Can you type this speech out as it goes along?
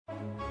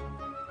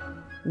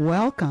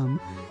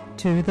Welcome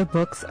to the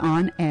Books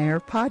on Air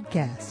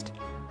podcast.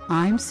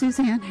 I'm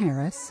Suzanne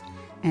Harris,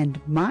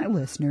 and my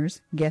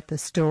listeners get the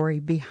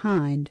story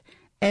behind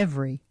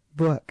every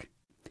book.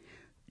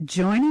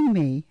 Joining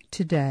me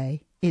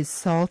today is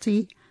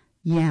Salty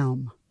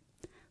Yaum.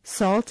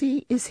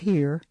 Salty is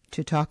here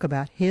to talk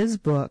about his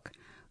book,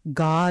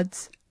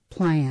 God's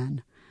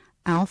Plan,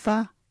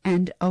 Alpha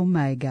and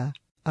Omega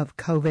of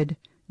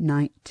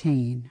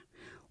COVID-19.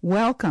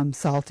 Welcome,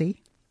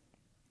 Salty.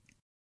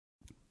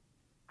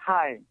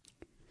 Hi.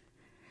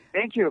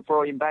 Thank you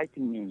for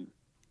inviting me.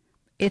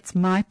 It's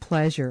my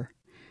pleasure.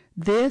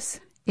 This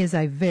is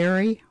a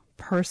very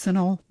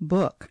personal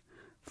book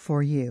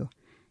for you.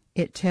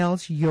 It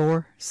tells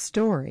your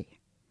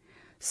story.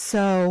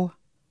 So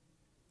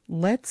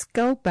let's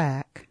go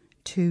back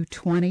to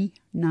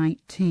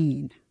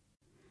 2019.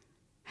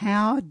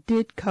 How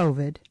did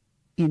COVID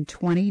in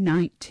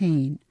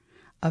 2019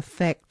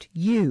 affect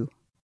you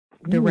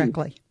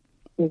directly?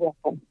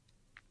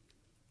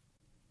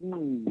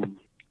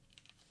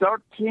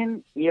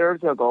 13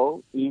 years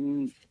ago,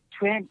 in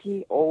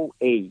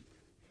 2008,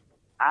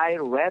 I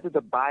read the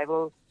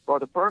Bible for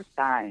the first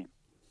time.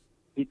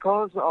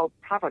 Because of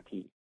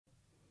poverty,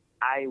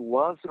 I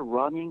was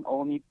running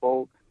only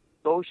for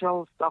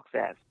social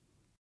success,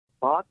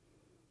 but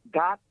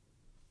God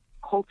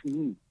called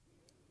me.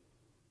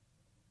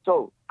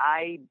 So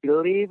I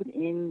believed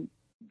in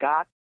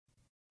God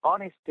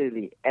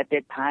honestly at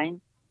that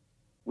time,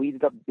 with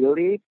the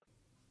belief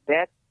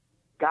that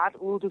God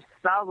would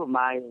solve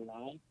my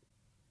life.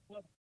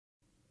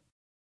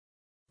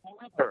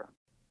 However,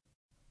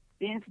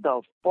 since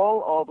the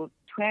fall of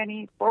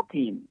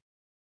 2014,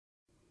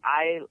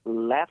 I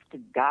left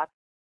God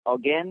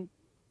again,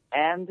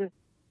 and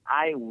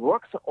I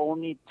worked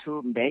only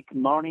to make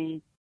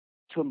money,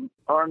 to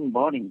earn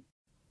money.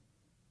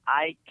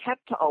 I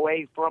kept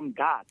away from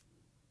God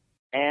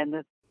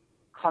and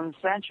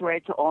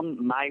concentrate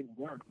on my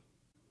work.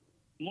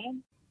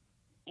 And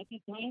at the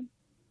time,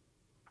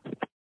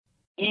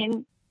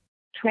 in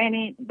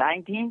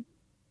 2019,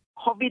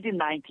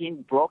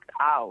 COVID-19 broke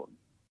out.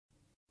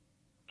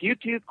 Due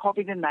to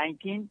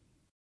COVID-19,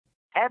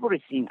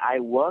 everything I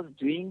was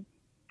doing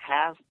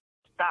has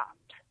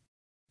stopped.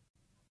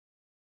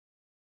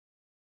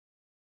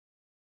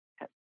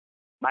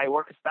 My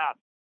work stopped.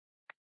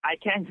 I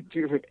can't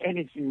do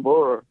anything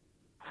more.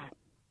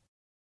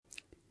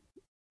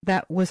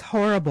 That was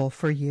horrible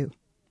for you.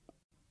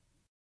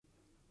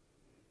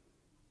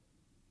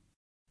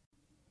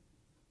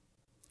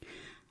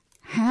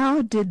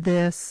 How did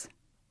this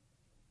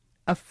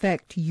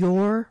affect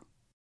your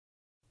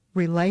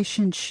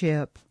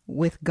relationship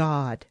with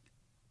God?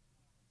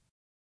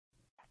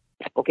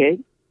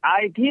 Okay,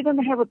 I didn't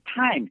have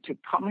time to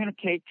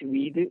communicate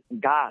with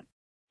God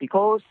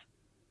because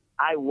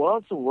I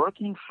was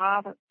working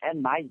hard at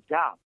my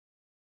job.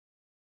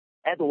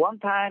 At one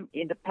time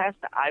in the past,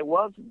 I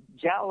was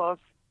jealous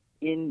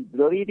in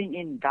believing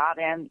in God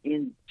and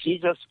in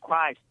Jesus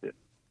Christ.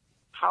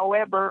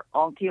 However,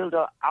 until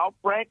the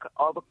outbreak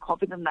of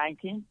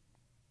COVID-19,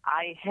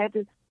 I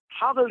had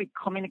hardly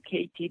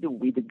communicated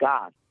with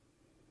God.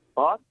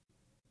 But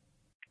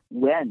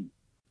when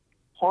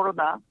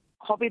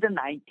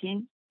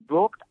COVID-19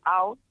 broke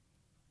out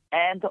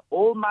and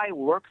all my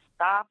work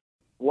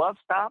was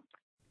stopped,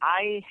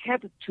 I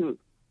had to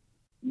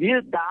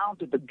kneel down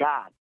to the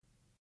God.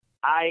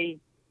 I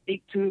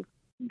speak to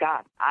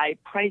God. I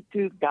pray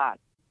to God.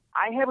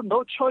 I have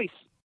no choice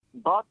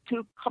but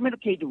to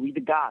communicate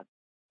with God,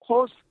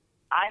 because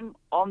I'm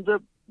on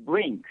the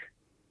brink.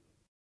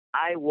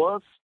 I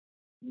was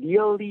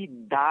nearly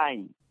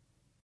dying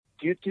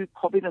due to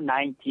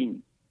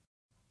COVID-19.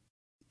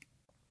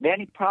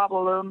 Many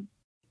problems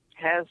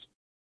has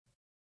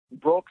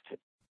broke.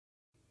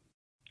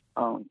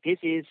 This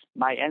is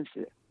my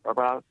answer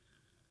about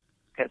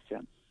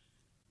question.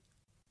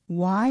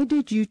 Why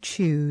did you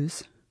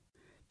choose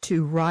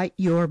to write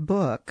your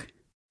book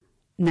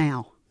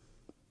now?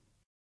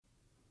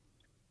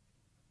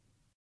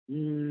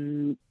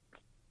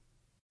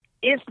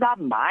 It's not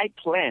my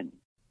plan,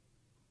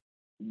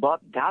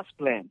 but God's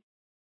plan.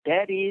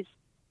 That is,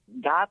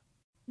 God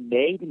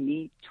made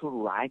me to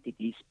write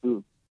this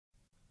book.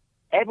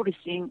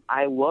 Everything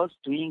I was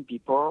doing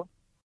before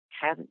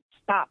had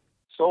stopped,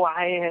 so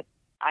I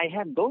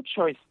had no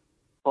choice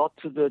but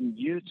to the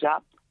new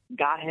job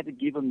God had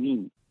given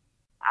me.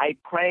 I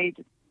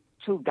prayed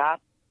to God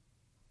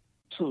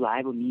to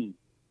live me.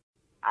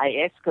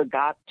 I asked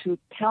God to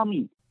tell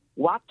me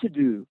what to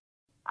do.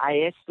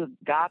 I asked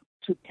God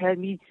to tell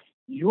me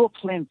your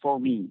plan for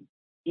me,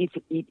 if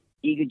it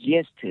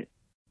existed.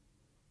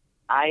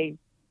 I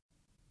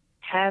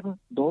have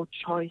no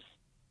choice.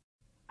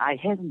 I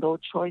had no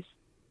choice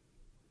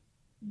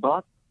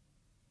but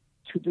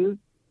to do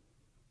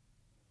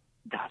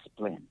God's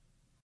plan.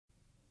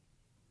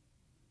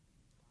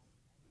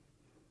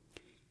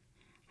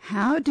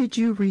 How did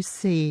you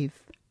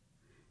receive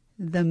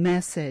the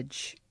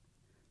message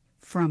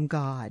from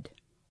God?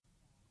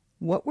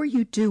 What were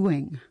you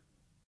doing?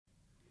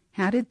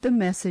 How did the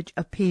message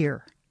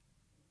appear?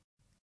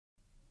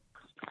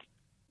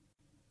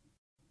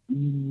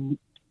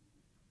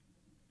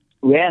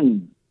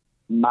 when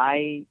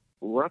my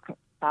work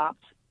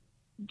stopped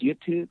due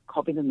to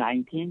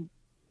COVID-19,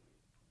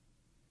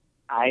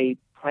 I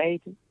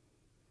prayed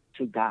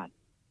to God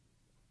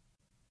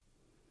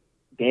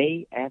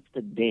day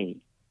after day.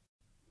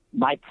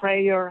 My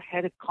prayer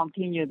had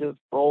continued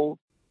for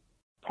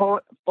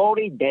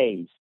 40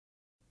 days.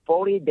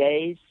 40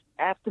 days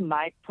after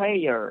my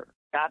prayer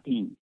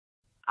starting,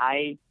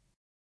 I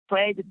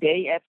prayed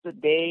day after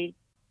day.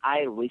 I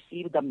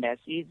received a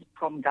message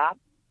from God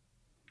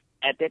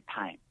at that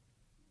time.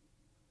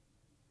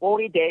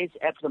 40 days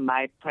after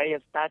my prayer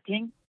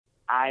starting,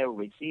 I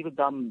received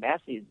a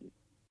message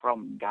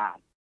from God.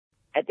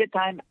 At that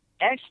time,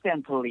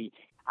 accidentally,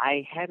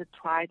 I had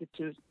tried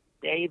to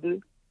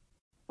save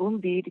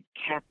wounded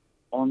cat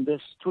on the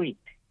street.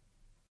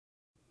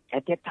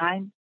 At that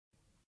time,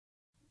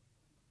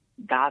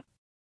 God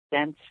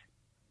sent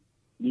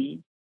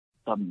me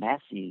the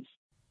message.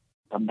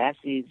 The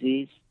message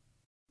is,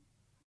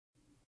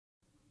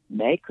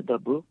 make the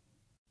book,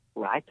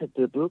 write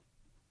the book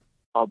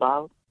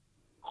about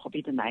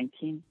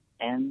COVID-19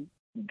 and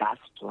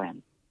God's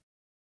plan.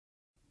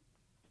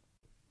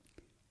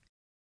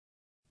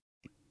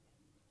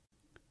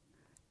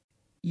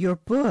 Your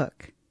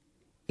book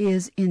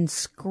is in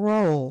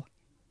scroll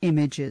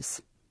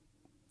images.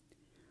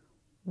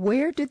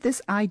 Where did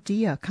this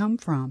idea come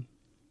from?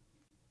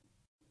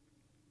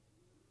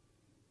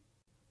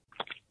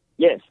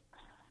 Yes.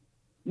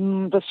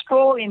 The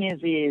scroll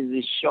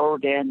images show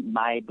that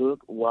my book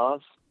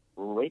was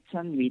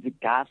written with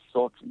God's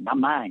thoughts, not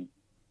mine.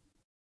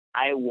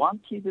 I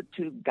wanted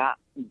to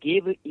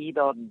give it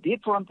a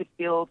different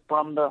feel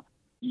from the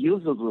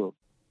usual book.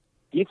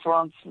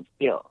 Different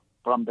feel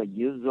from the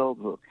usual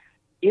book.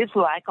 It's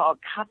like a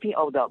copy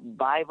of the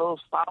Bible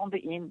found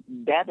in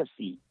Dead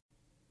Sea.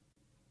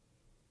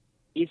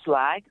 It's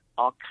like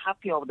a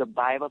copy of the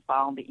Bible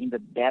found in the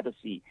Dead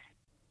Sea.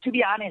 To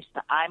be honest,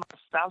 I'm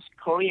South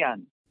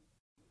Korean.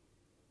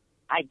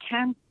 I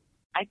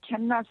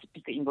cannot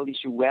speak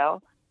English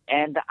well,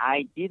 and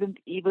I didn't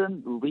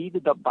even read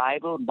the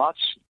Bible much.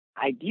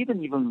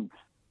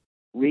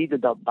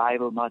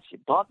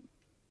 But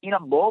in a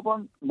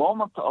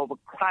moment of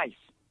Christ,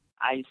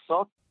 I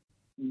sought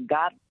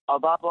God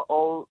above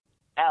all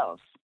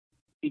else,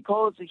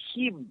 because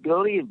He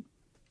believed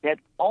that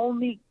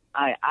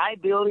I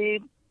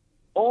believe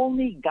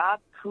only God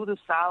could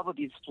solve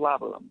this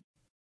problem.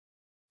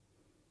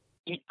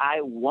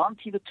 I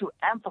wanted to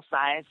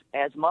emphasize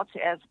as much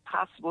as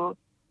possible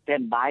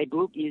that my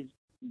book is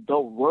the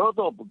Word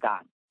of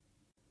God.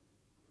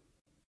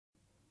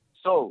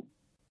 So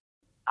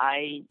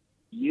I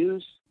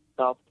use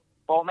the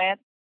format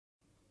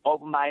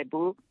of my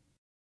book.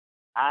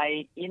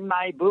 In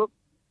my book,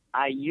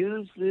 I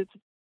use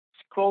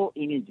scroll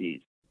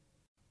images.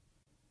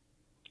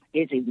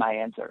 This is my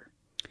answer.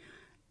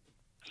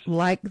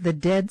 Like the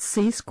Dead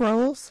Sea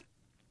Scrolls?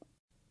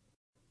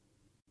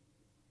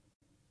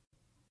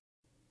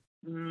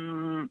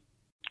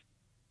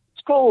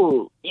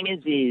 Scroll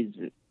images,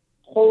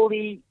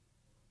 holy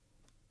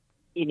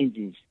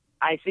images.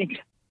 I think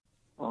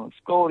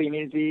scroll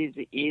images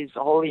is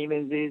holy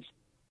images.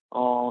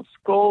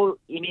 Scroll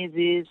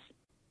images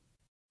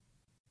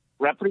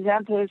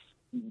represents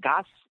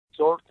God's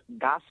thought,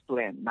 God's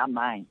plan, not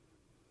mine.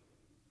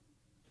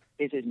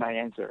 This is my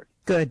answer.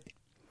 Good.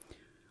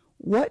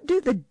 What do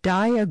the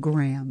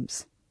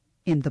diagrams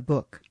in the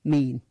book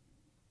mean?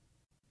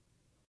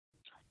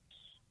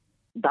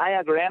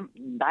 Diagram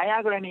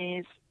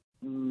is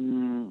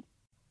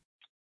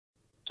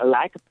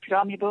like a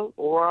pyramidal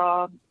or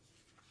a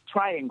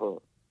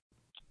triangle.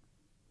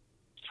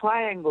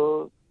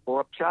 Triangle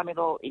or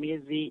pyramidal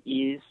image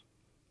is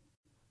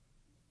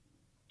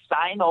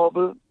sign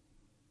of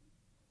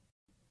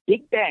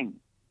Big Bang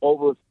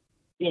of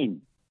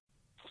sin,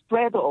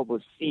 spread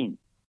of sin.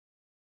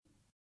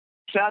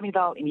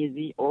 Pyramidal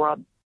image or a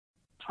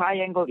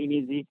triangle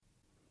image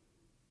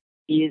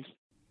is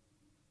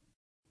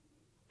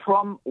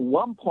from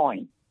one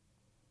point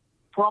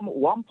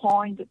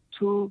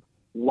to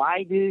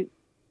wide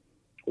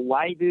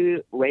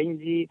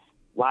range,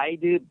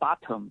 wide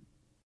bottom.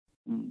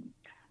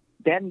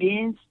 That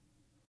means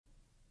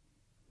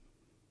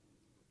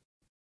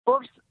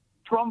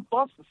from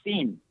first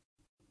sin,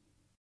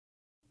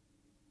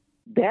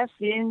 that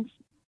sin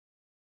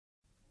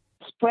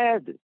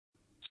spread.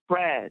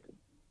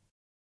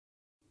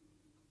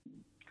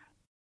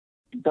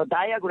 The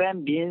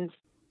diagram means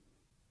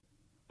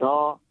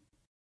the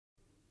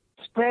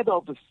spread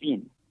of the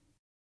sin.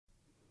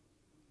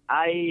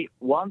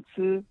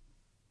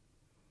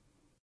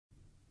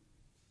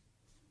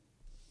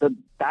 The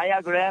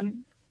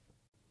diagram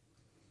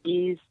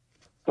is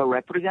the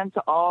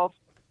representative of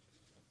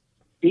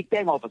Big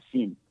Bang of a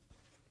sin.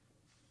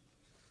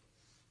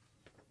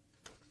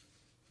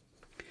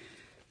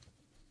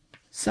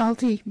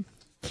 Salty,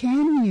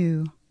 can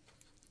you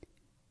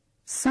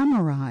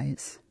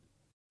summarize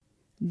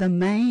the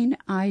main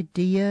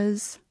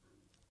ideas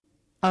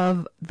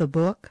of the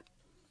book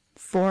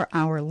for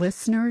our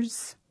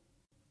listeners?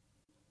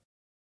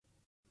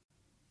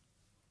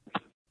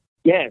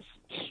 Yes.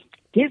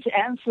 This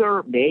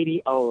answer may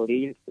be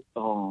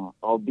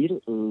a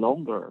bit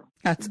longer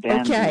That's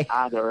than okay. the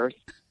others.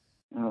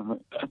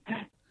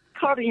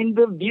 Cut in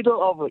the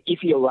middle of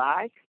if you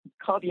like.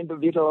 Cut in the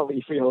middle of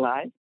if you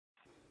like.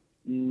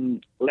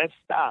 Let's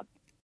start.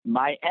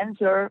 My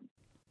answer,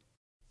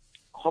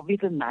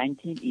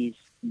 COVID-19 is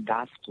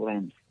God's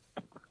plan.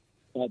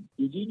 The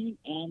beginning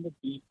and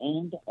the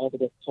end of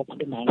the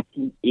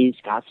COVID-19 is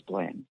God's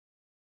plan.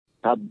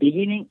 The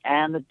beginning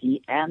and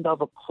the end of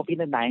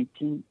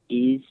COVID-19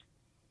 is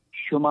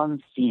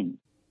human sin.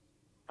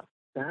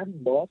 That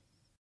was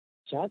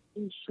just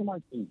a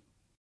human sin.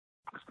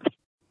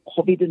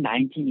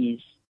 COVID-19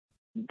 is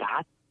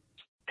God's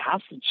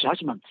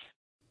judgment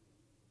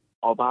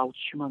about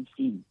human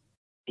sin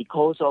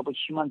because of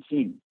human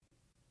sin.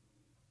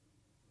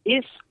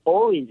 Its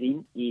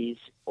origin is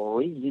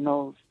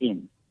original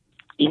sin.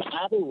 In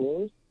other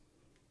words,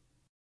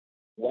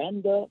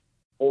 when the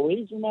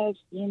original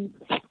sin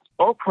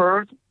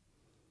occurred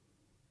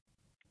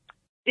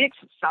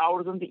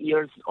 6,000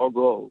 years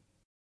ago,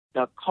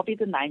 the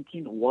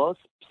COVID-19 was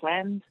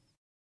planned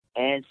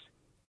as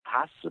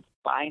God's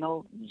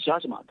final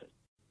judgment.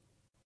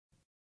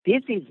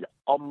 This is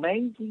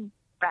amazing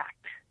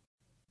fact,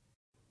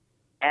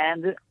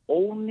 and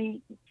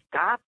only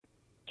God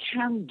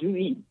can do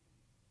it.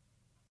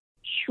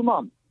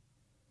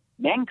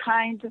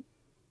 Mankind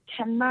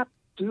cannot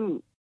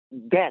do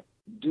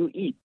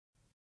it.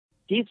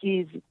 This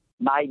is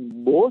my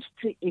most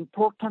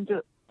important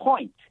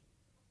point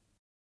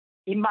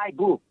in my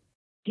book.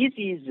 This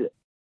is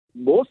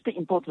most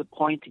important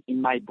point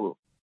in my book.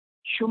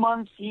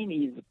 Human sin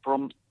is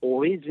from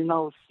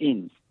original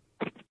sins.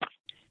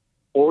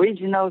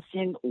 Original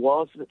sin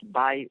was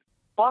by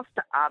first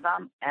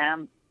Adam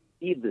and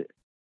Eve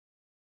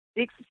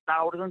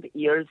 6,000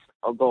 years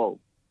ago.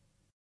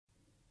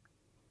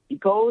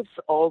 Because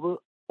of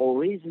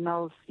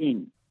original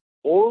sin,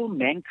 all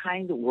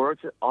mankind was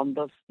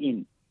under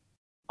sin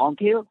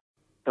until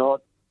the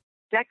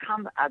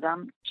second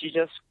Adam,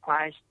 Jesus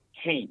Christ,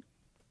 came.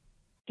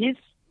 This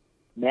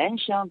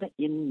mentioned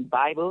in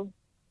Bible,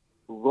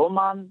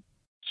 Romans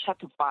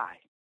chapter 5.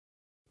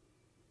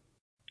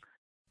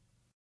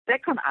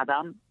 Second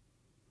Adam,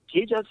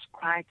 Jesus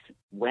Christ,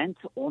 went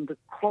on the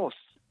cross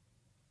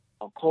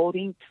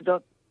according to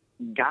the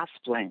God's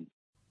plan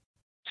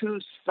to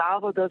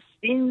solve the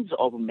sins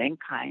of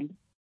mankind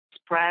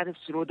spread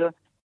through the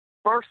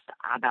first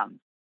Adam.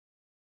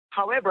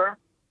 However,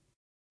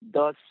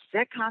 the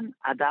second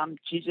Adam,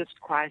 Jesus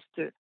Christ,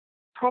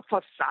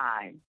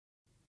 prophesied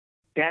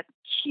that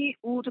he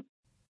would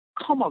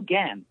come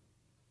again.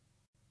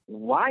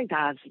 Why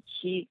does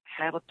he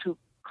have to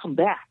come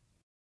back?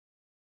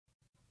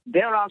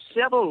 There are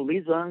several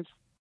reasons.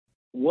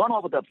 One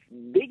of the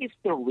biggest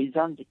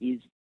reasons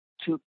is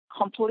to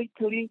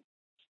completely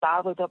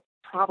solve the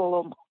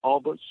problem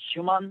of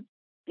human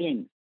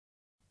sin.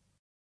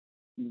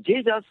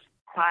 Jesus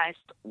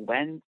Christ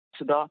went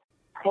to the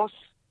cross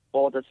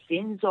for the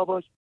sins of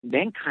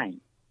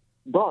mankind.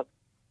 But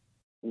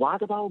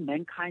what about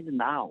mankind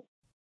now?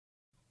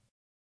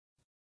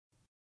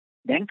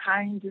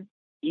 Mankind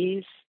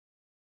is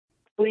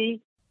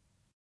free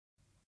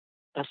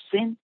of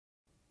sin?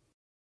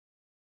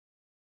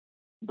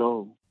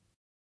 No.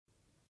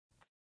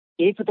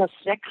 If the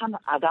second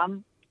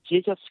Adam,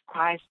 Jesus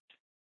Christ,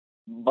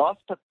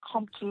 must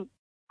come to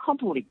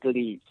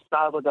completely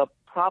solve the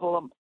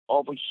problem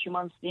of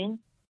human sin,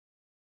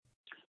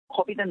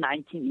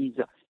 COVID-19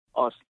 is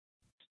a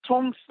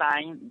strong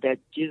sign that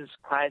Jesus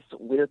Christ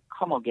will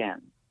come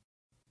again.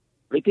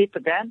 Repeat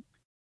again.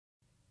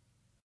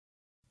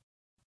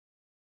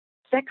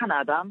 Second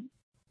Adam,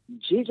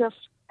 Jesus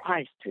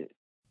Christ,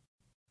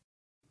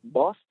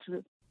 must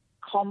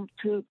come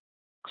to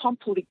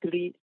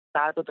completely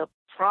solve the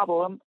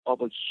problem of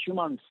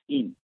human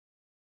sin.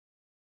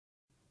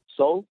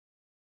 So,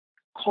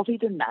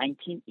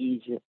 COVID-19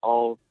 is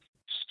a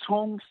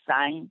strong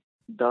sign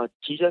that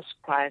Jesus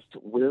Christ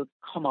will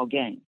come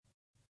again.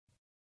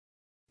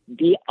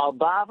 The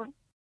above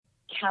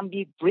can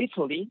be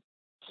briefly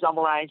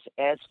summarized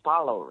as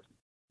follows.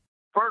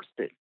 First,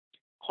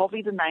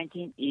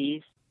 COVID-19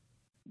 is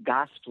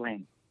God's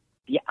plan.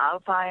 The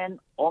Alpha and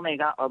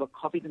Omega of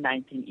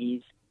COVID-19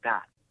 is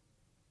God.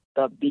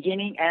 The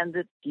beginning and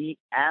the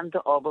end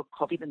of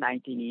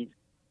COVID-19 is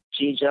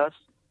Jesus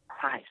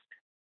Christ.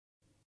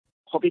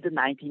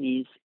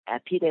 COVID-19 is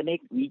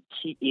epidemic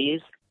which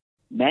is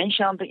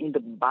mentioned in the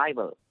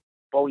Bible.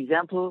 For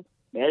example,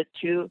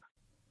 Matthew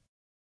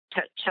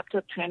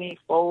chapter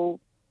 24,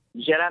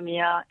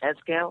 Jeremiah,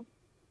 Ezekiel,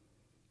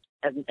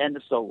 and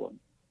so on.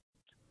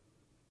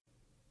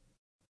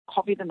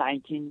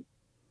 COVID-19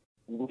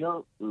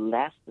 will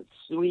last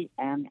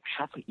 3.5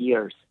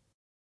 years.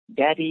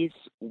 That is,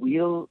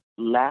 will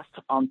last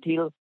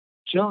until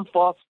June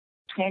 4th,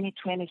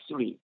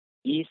 2023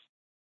 is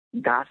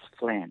God's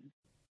plan.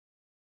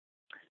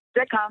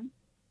 Second,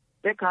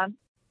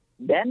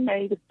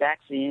 man-made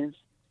vaccines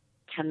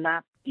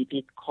cannot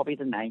defeat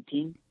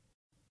COVID-19.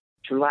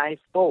 July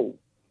 4,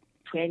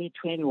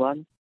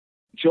 2021,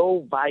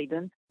 Joe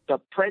Biden the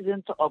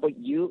President of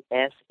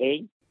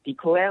USA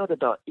declared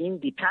the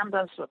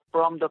independence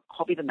from the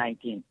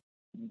COVID-19.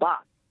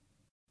 But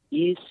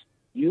is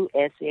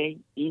USA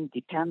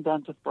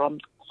independent from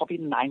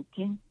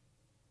COVID-19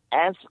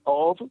 as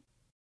of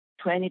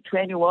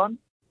 2021?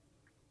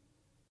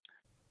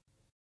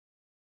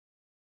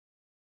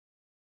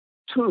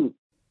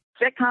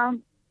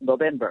 2nd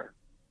November.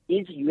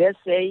 Is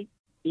USA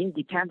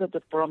independent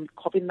from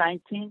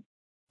COVID-19?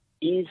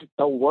 Is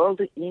the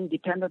world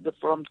independent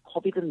from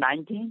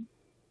COVID-19?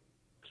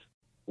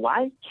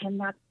 Why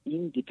cannot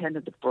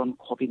independent from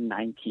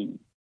COVID-19?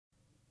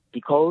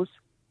 Because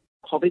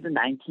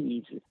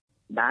COVID-19 is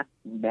not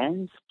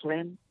man's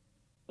plan,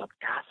 but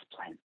God's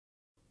plan.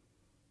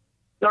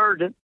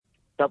 Third,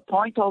 the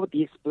point of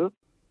this book,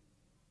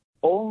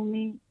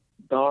 only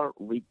the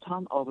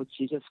return of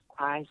Jesus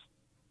Christ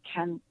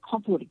can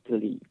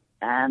completely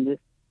end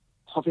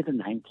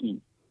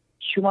COVID-19.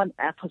 Human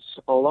efforts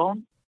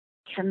alone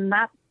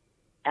cannot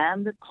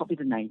end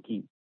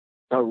COVID-19.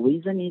 The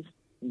reason is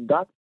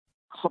that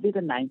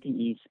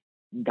COVID-19 is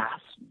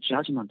God's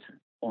judgment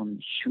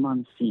on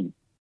human sin.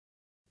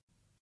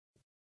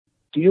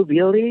 Do you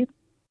believe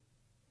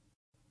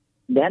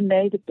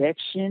man-made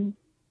vaccine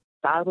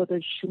solve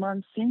the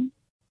human sin?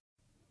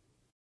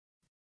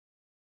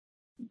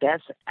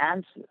 That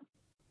answer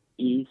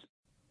is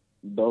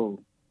no.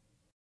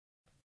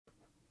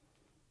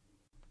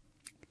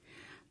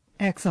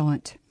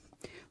 Excellent.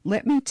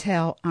 Let me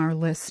tell our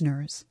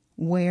listeners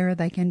where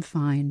they can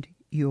find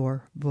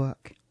your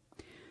book.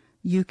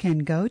 You can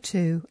go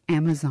to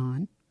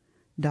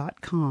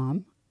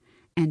Amazon.com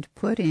and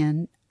put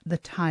in the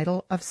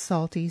title of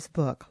Psalty's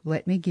book.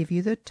 Let me give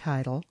you the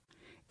title.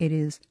 It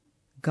is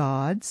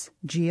God's,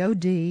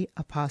 G-O-D'(S),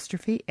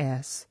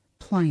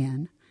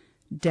 Plan,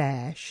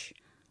 Dash,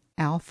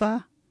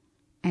 Alpha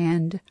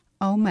and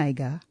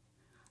Omega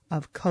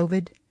of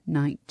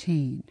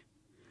COVID-19.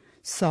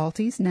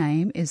 Psalty's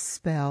name is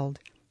spelled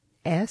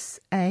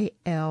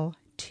Saltyyeom.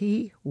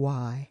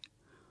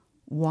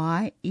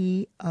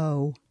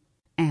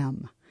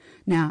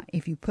 Now,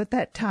 if you put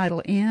that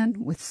title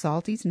in with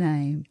Psalty's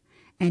name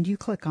and you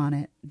click on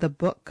it, the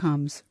book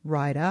comes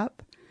right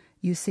up.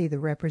 You see the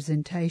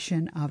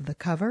representation of the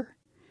cover.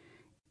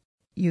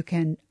 You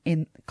can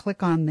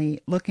click on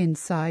the Look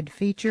Inside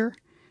feature,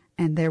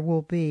 and there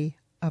will be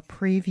a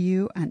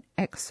preview, an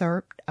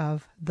excerpt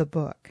of the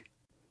book.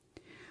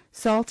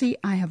 Psalty,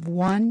 I have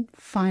one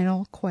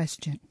final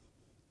question.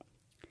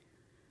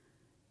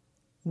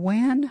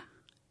 When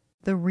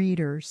the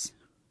readers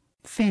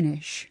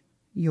finish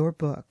your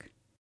book,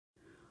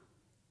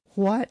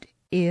 what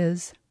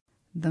is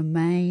the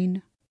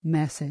main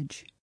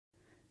message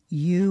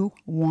you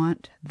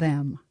want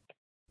them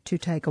to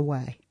take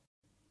away?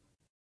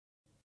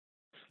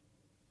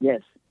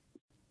 Yes.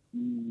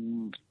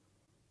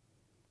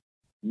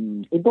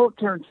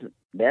 Important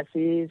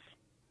message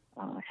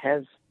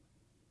has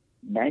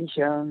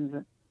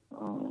mentioned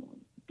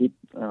the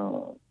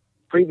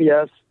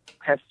previous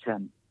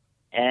question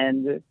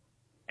and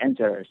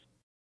answers.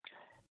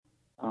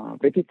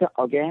 Repeat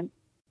again.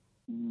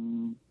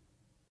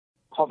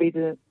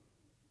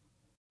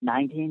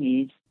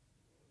 COVID-19 is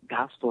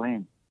God's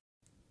plan.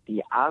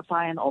 The Alpha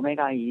and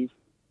Omega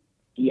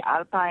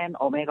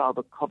of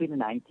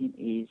COVID-19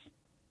 is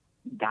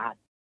God.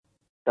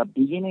 The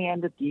beginning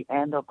and the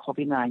end of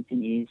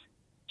COVID-19 is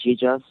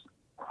Jesus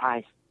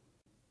Christ.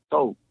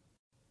 So,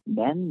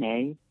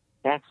 man-made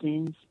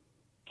vaccines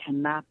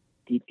cannot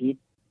defeat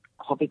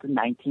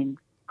COVID-19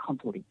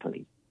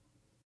 completely.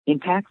 In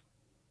fact,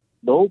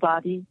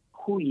 nobody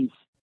who is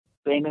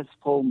famous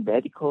for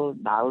medical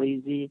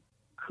knowledge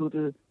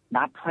could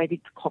not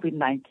predict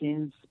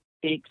COVID-19's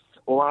peaks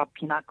or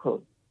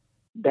pinnacle.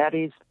 That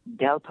is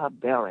Delta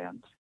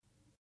variant.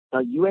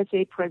 The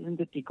USA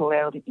president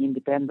declared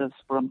independence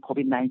from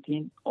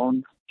COVID-19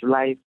 on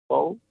July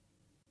 4,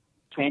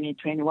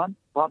 2021,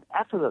 but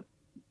after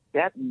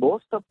that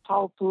most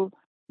powerful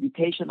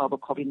mutation of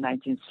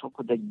COVID-19 struck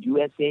the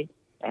USA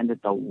and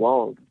the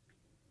world.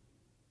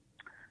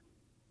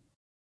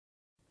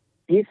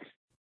 This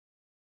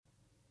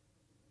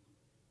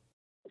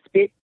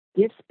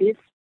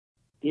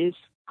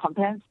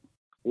content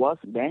was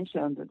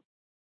mentioned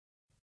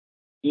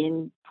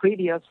in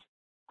previous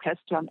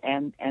question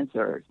and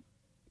answers.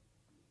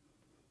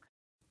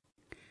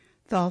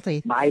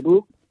 Psalty. My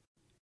book.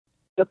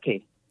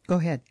 Okay. Go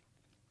ahead.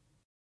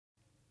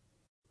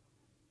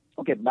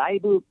 Okay, my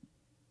book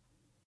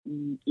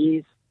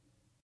is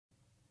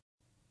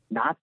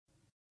not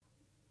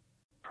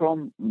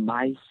from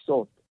my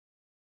thought,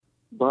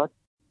 but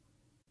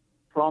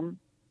from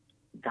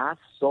God's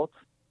thought,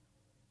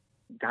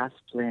 God's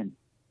plan.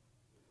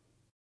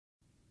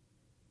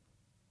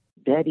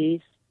 That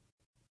is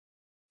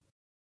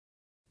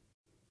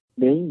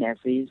main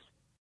message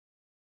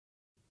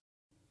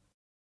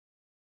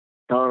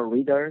the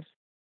readers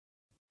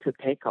to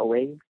take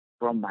away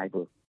from my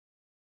book.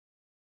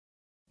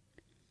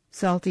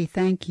 Psalty,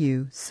 thank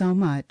you so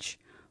much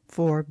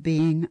for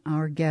being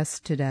our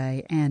guest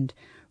today and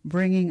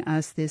bringing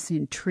us this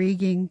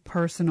intriguing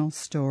personal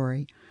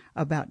story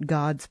about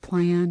God's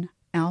plan,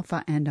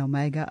 Alpha and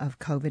Omega of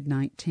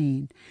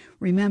COVID-19.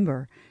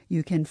 Remember,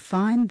 you can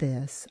find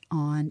this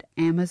on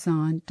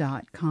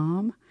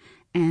Amazon.com,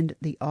 and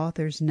the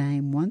author's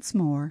name, once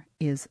more,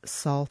 is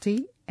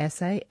Salty,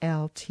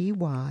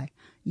 S-A-L-T-Y,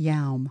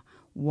 Yeom,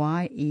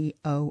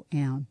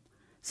 Y-E-O-M.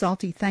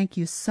 Salty, thank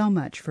you so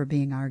much for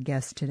being our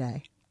guest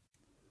today.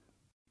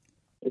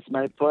 It's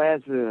my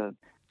pleasure.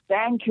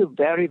 Thank you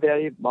very,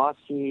 very much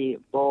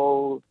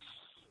for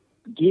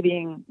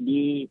giving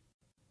me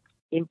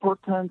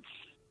important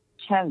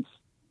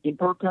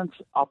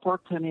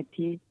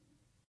opportunity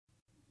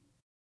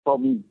for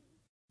me.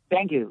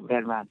 Thank you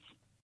very much.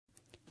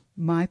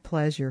 My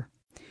pleasure.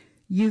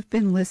 You've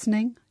been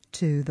listening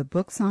to the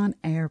Books on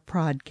Air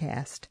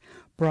podcast,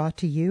 brought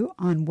to you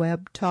on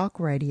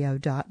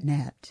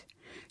webtalkradio.net.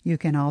 You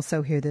can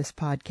also hear this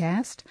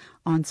podcast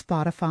on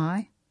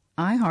Spotify,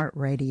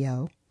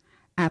 iHeartRadio,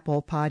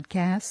 Apple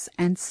Podcasts,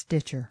 and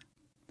Stitcher.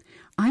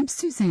 I'm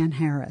Suzanne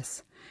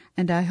Harris,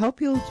 and I hope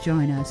you'll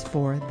join us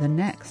for the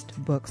next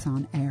Books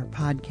on Air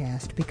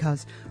podcast,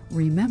 because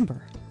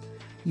remember,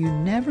 you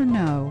never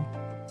know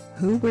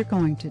who we're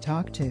going to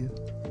talk to,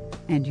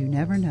 and you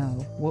never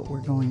know what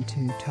we're going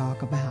to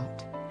talk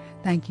about.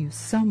 Thank you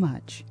so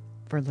much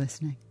for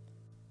listening.